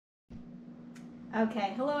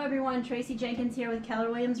Okay, hello everyone, Tracy Jenkins here with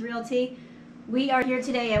Keller Williams Realty. We are here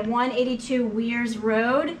today at 182 Weirs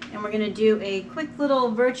Road, and we're going to do a quick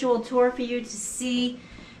little virtual tour for you to see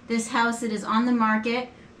this house that is on the market.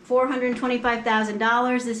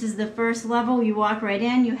 $425,000. This is the first level. You walk right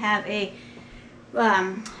in. You have a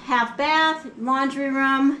half bath, laundry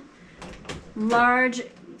room, large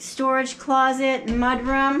storage closet, mud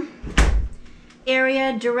room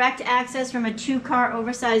area, direct access from a 2-car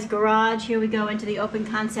oversized garage. Here we go into the open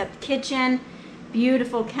concept kitchen.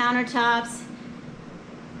 Beautiful countertops,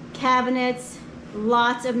 cabinets,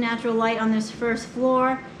 lots of natural light on this first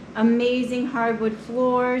floor, amazing hardwood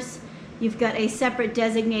floors. You've got a separate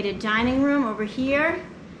designated dining room over here.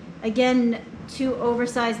 Again, 2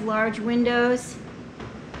 oversized large windows,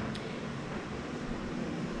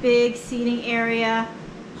 big seating area,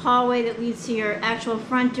 hallway that leads to your actual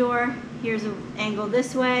front door. Here's an angle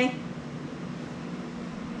this way.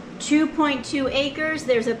 2.2 acres.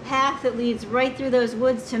 There's a path that leads right through those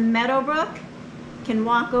woods to Meadowbrook. You can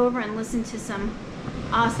walk over and listen to some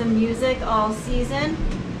awesome music all season.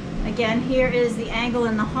 Again, here is the angle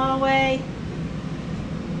in the hallway.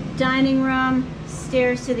 Dining room,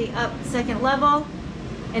 stairs to the second level.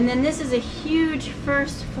 And then this is a huge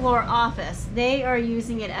first floor office. They are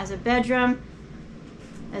using it as a bedroom,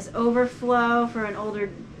 as overflow for an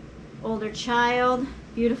older child.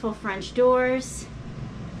 Beautiful French doors.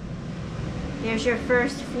 There's your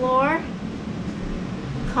first floor.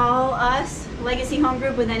 Call us, Legacy Home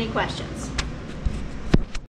Group, with any questions.